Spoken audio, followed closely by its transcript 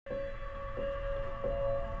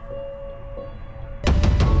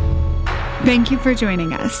Thank you for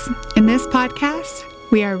joining us. In this podcast,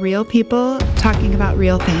 we are real people talking about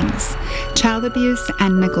real things, child abuse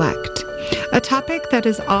and neglect, a topic that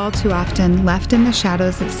is all too often left in the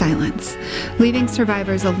shadows of silence, leaving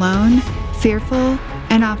survivors alone, fearful,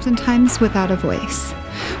 and oftentimes without a voice.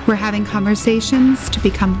 We're having conversations to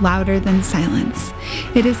become louder than silence.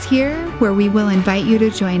 It is here where we will invite you to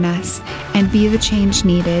join us and be the change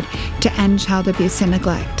needed to end child abuse and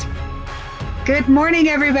neglect. Good morning,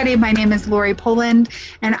 everybody. My name is Lori Poland,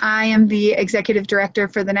 and I am the Executive Director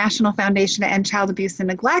for the National Foundation to End Child Abuse and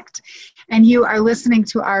Neglect. And you are listening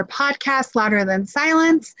to our podcast, Louder Than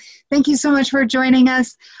Silence. Thank you so much for joining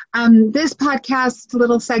us. This podcast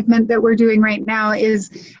little segment that we're doing right now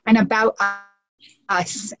is an about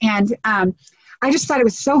us. And I just thought it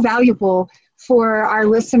was so valuable for our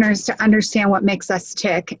listeners to understand what makes us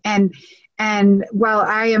tick. And while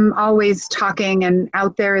I am always talking and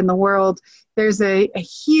out there in the world, there's a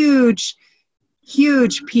huge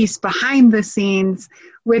piece behind the scenes,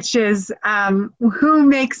 which is who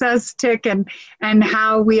makes us tick and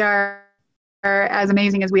how we are as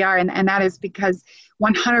amazing as we are. And that is because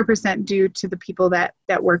 100% due to the people that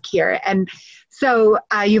work here. And so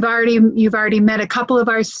you've already met a couple of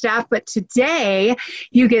our staff, but today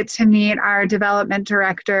you get to meet our development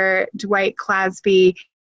director, Dwight Clasby.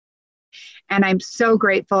 And I'm so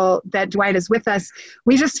grateful that Dwight is with us.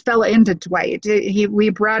 We just fell into Dwight. We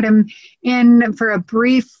brought him in for a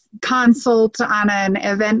brief consult on an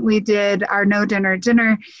event we did, our No Dinner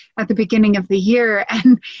Dinner, at the beginning of the year.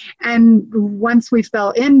 And once we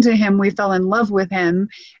fell into him, we fell in love with him.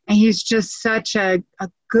 And he's just such a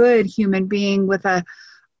good human being with a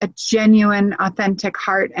genuine, authentic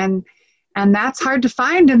heart. And that's hard to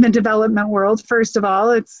find in the development world, first of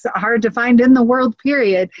all. It's hard to find in the world,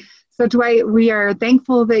 period. So Dwight, we are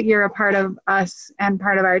thankful that you're a part of us and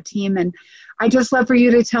part of our team. And I just love for you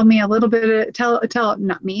to tell me a little bit, tell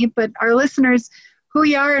not me, but our listeners, who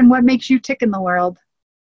you are and what makes you tick in the world.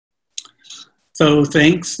 So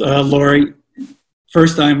thanks, Lori.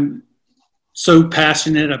 First, I'm so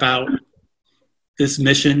passionate about this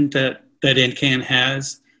mission that NCAN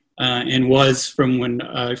has and was from when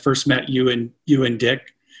I first met you and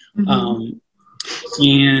Dick. Mm-hmm.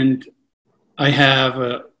 And I have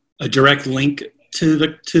a direct link to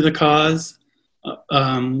the cause,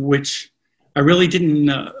 which I really didn't,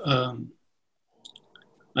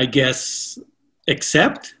 I guess,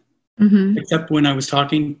 accept when I was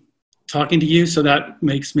talking to you. So that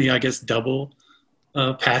makes me, I guess, double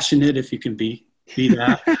passionate, if you can be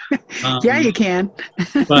that. Yeah, you can.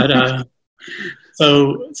 But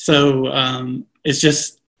so it's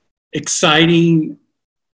just exciting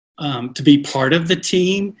to be part of the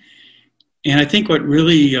team. And I think what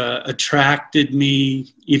really attracted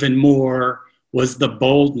me even more was the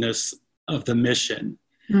boldness of the mission.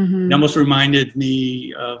 Mm-hmm. It almost reminded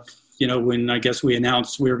me of, when I guess we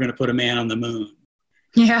announced we were going to put a man on the moon.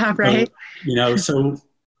 Yeah, right. So,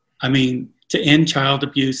 to end child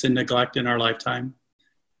abuse and neglect in our lifetime,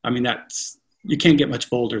 you can't get much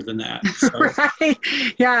bolder than that. So, right.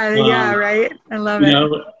 Yeah, right. I love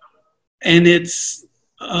it. And it's,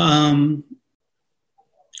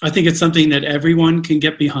 I think it's something that everyone can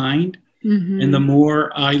get behind. Mm-hmm. And the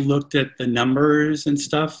more I looked at the numbers and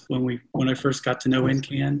stuff when I first got to know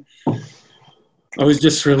NCAN, I was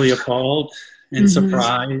just really appalled and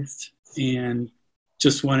surprised, and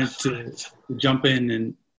just wanted to jump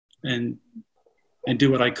in and do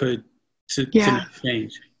what I could to make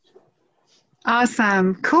change.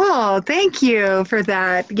 Awesome. Cool. Thank you for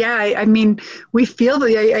that. Yeah. We feel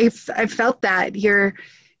I felt that you're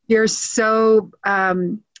so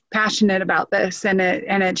passionate about this, and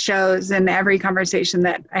it shows in every conversation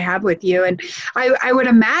that I have with you. And I would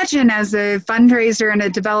imagine, as a fundraiser and a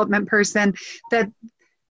development person,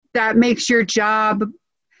 that makes your job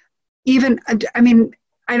even,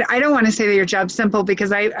 I don't want to say that your job's simple,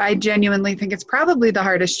 because I genuinely think it's probably the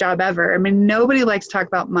hardest job ever. Nobody likes to talk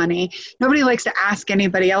about money. Nobody likes to ask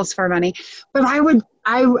anybody else for money. But I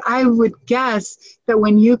would guess that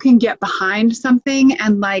when you can get behind something,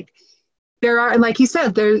 and there are, like you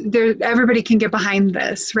said, there everybody can get behind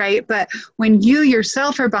this, right? But when you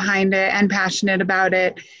yourself are behind it and passionate about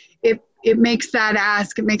it, it makes that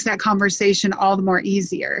ask, it makes that conversation all the more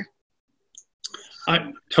easier.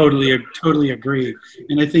 I totally agree.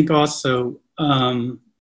 And I think also, what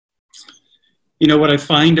I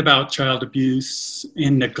find about child abuse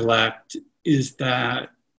and neglect is that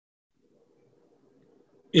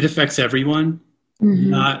it affects everyone,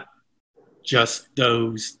 not just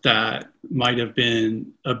those that might have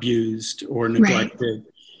been abused or neglected,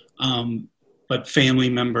 but family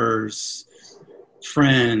members,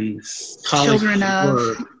 friends, colleagues at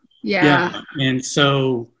work, Yeah. And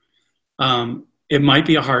so it might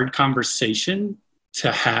be a hard conversation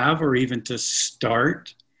to have or even to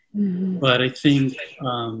start, but I think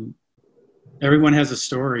everyone has a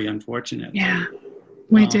story, unfortunately. Yeah,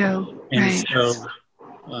 we do. And Right. so,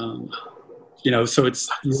 so it's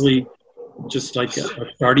really just like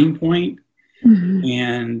a starting point,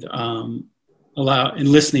 and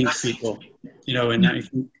listening to people, and I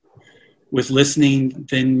think with listening,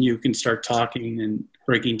 then you can start talking and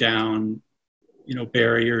breaking down,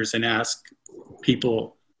 barriers, and ask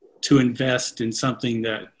people to invest in something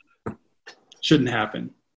that shouldn't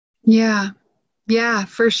happen. Yeah,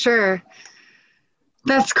 for sure.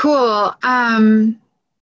 That's cool.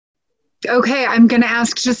 Okay, I'm going to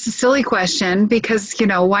ask just a silly question because,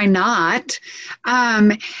 why not?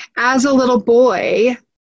 As a little boy,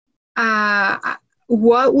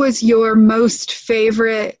 what was your most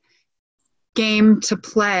favorite game to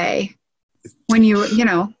play when you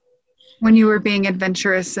were being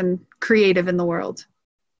adventurous and creative in the world?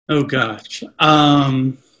 Oh gosh.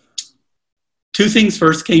 Two things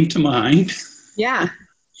first came to mind. Yeah.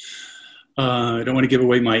 I don't want to give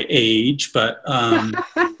away my age, but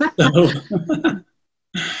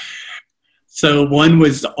so one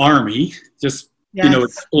was the Army, just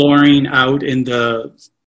exploring out in the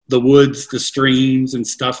woods, the streams, and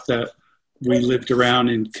stuff that we lived around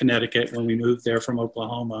in Connecticut when we moved there from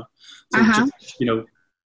Oklahoma. So just,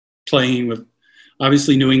 playing with.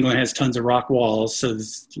 Obviously, New England has tons of rock walls, so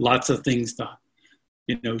there's lots of things to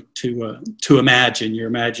imagine. Your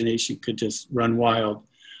imagination could just run wild.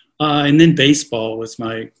 And then baseball was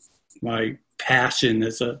my passion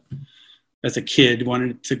as a kid.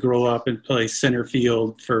 Wanted to grow up and play center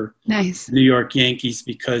field for New York Yankees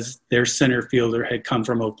because their center fielder had come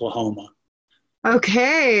from Oklahoma.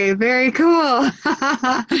 Okay, very cool.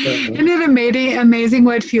 Isn't it amazing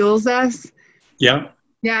what fuels us? Yeah.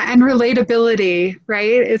 Yeah, and relatability,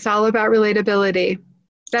 right? It's all about relatability.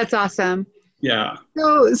 That's awesome. Yeah.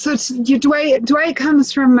 So Dwight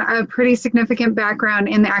comes from a pretty significant background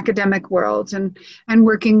in the academic world and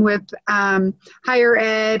working with higher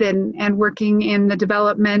ed and working in the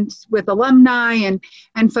development with alumni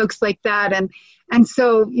and folks like that. And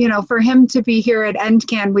so, for him to be here at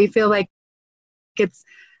NCAN, we feel like it's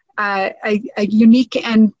a unique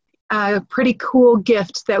and pretty cool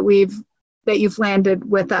gift that you've landed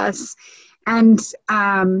with us. And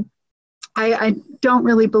I don't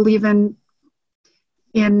really believe in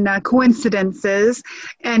coincidences.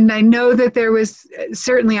 And I know that there was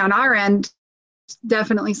certainly on our end,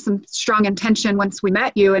 definitely some strong intention once we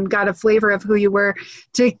met you and got a flavor of who you were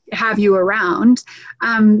to have you around.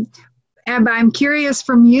 And I'm curious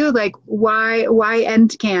from you, like why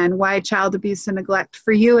NCAN, why child abuse and neglect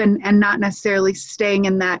for you and not necessarily staying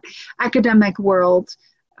in that academic world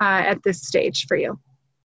at this stage for you?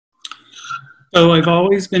 So I've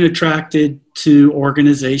always been attracted to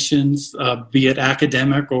organizations, be it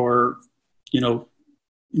academic or,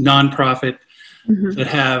 nonprofit, that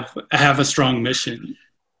have a strong mission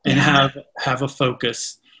and have a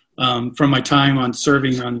focus. From my time on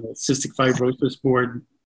serving on the Cystic Fibrosis Board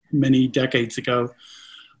many decades ago,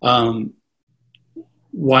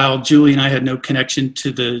 while Julie and I had no connection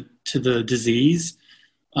to the disease,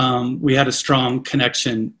 we had a strong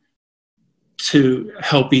connection to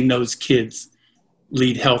helping those kids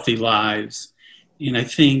lead healthy lives. And I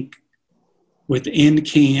think with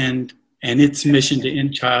NCAN and its mission to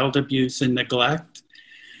end child abuse and neglect,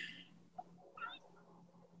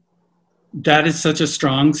 that is such a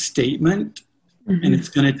strong statement. And it's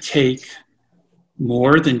going to take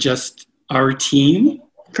more than just our team.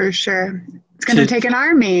 For sure. It's going to take an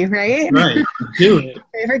army, right? Right. Do it.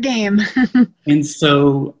 Favorite game. And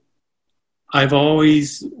so I've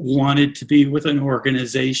always wanted to be with an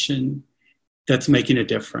organization that's making a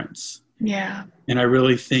difference. Yeah. And I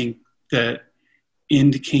really think that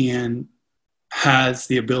NCAN has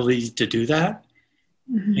the ability to do that.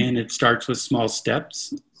 And it starts with small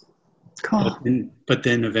steps. Cool. But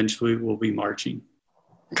then eventually we'll be marching.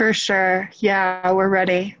 For sure. Yeah, we're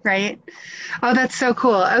ready, right? Oh, that's so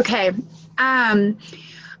cool. Okay. All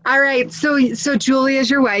right. So Julie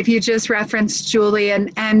is your wife. You just referenced Julie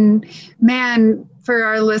and man, for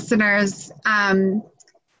our listeners,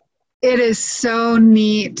 it is so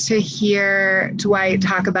neat to hear Dwight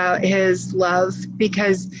talk about his love,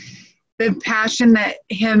 because the passion that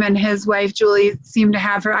him and his wife, Julie, seem to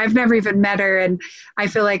have for, I've never even met her, and I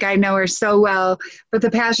feel like I know her so well, but the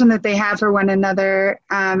passion that they have for one another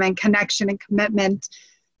and connection and commitment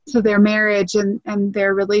to their marriage and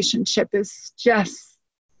their relationship is just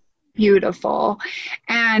Beautiful.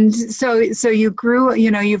 And so you grew,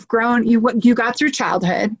 you've grown, you got through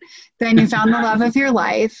childhood, then you found the love of your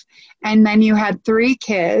life, and then you had 3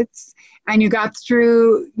 kids, and you got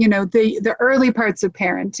through, the early parts of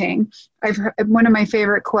parenting. I've heard one of my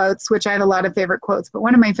favorite quotes, which I have a lot of favorite quotes, but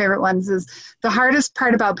one of my favorite ones is, the hardest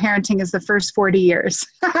part about parenting is the first 40 years.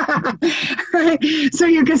 Right? So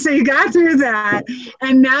you got through that,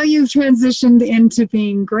 and now you've transitioned into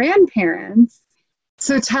being grandparents.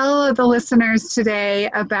 So tell the listeners today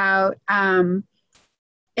about, tell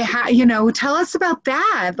us about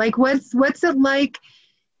that. Like, what's it like,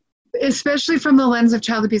 especially from the lens of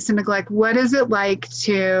child abuse and neglect? What is it like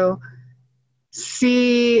to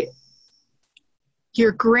see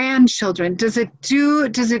your grandchildren? Does it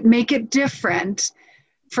make it different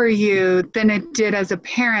for you than it did as a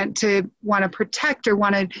parent to want to protect or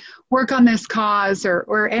want to work on this cause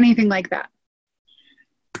or anything like that?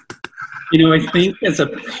 I think as a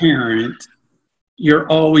parent, you're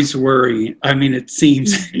always worrying. I mean, it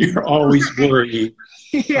seems you're always worrying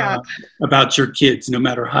about your kids, no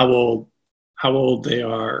matter how old they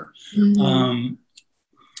are. Mm-hmm.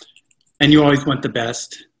 And you always want the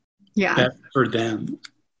best for them.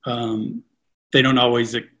 They don't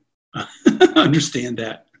always understand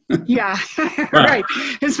that. Yeah, right.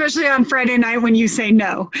 Especially on Friday night when you say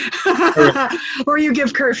no or you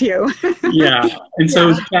give curfew. Yeah. And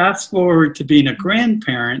so fast forward to being a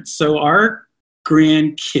grandparent. So our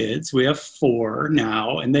grandkids, we have 4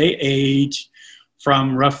 now, and they age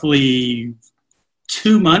from roughly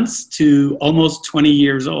 2 months to almost 20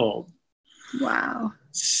 years old. Wow.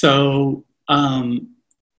 So I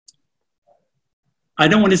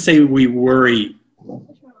don't want to say we worry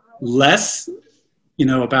less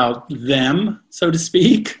about them, so to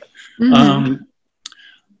speak, mm-hmm.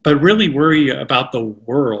 But really worry about the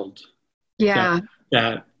world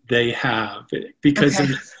that they have, because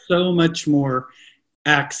there's so much more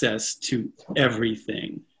access to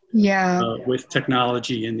everything with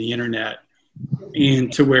technology and the internet,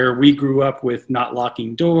 and to where we grew up with not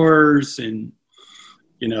locking doors and,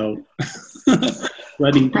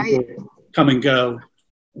 letting people come and go.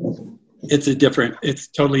 It's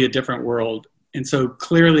totally a different world. And so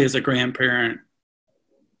clearly as a grandparent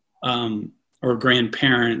or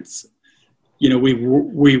grandparents,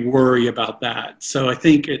 we worry about that. So I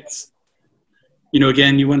think it's,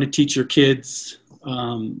 again, you want to teach your kids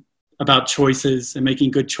about choices and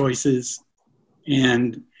making good choices.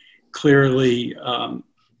 And clearly,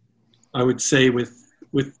 I would say with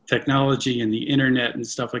technology and the internet and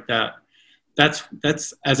stuff like that,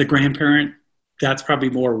 that's as a grandparent, that's probably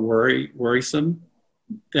more worrisome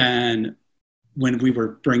than when we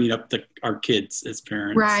were bringing up our kids as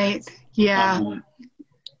parents. Right. Yeah.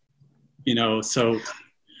 So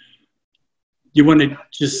you want to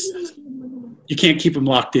you can't keep them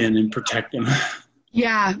locked in and protect them.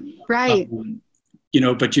 Yeah. Right.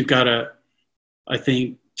 But you've got to, I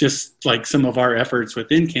think, just like some of our efforts with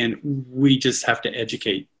NCAN, we just have to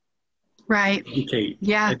educate. Right. Educate.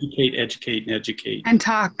 Yeah. Educate. And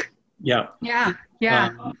talk. Yeah. Yeah.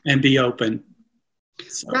 Yeah. And be open.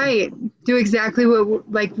 So. Right. Do exactly what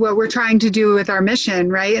we're trying to do with our mission,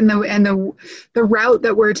 right? And the route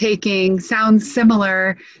that we're taking sounds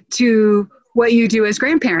similar to what you do as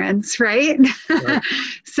grandparents, right?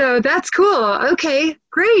 So that's cool. Okay,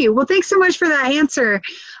 great. Well, thanks so much for that answer.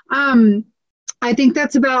 I think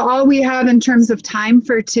that's about all we have in terms of time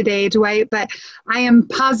for today, Dwight, but I am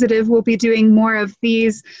positive we'll be doing more of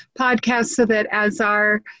these podcasts so that as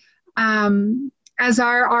our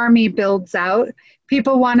army builds out,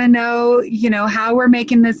 people want to know, how we're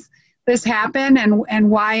making this happen and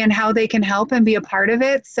why and how they can help and be a part of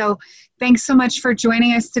it. So thanks so much for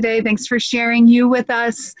joining us today. Thanks for sharing you with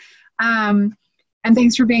us. And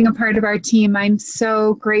thanks for being a part of our team. I'm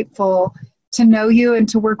so grateful to know you and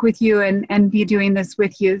to work with you and be doing this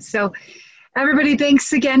with you. So everybody,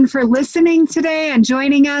 thanks again for listening today and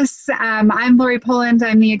joining us. I'm Lori Poland.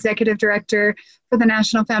 I'm the Executive Director for the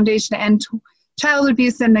National Foundation to End Child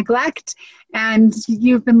Abuse and Neglect. And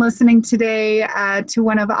you've been listening today to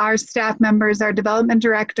one of our staff members, our Development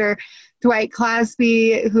Director, Dwight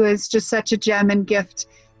Clasby, who is just such a gem and gift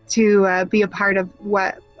to be a part of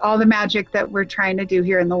all the magic that we're trying to do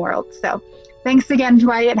here in the world. So thanks again,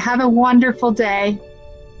 Dwight. Have a wonderful day.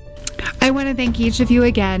 I want to thank each of you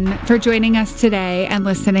again for joining us today and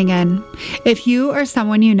listening in. If you or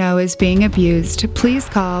someone you know is being abused, please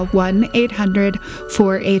call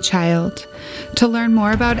 1-800-4A-CHILD. To learn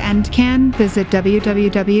more about NCAN, visit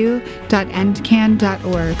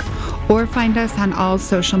www.endcan.org or find us on all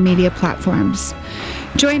social media platforms.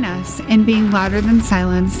 Join us in being louder than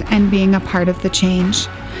silence and being a part of the change.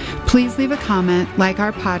 Please leave a comment, like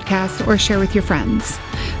our podcast, or share with your friends.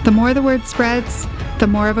 The more the word spreads, the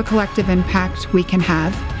more of a collective impact we can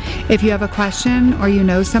have. If you have a question or you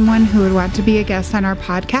know someone who would want to be a guest on our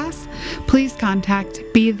podcast, please contact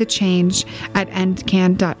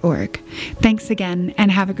BeTheChange@endcan.org. Thanks again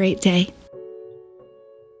and have a great day.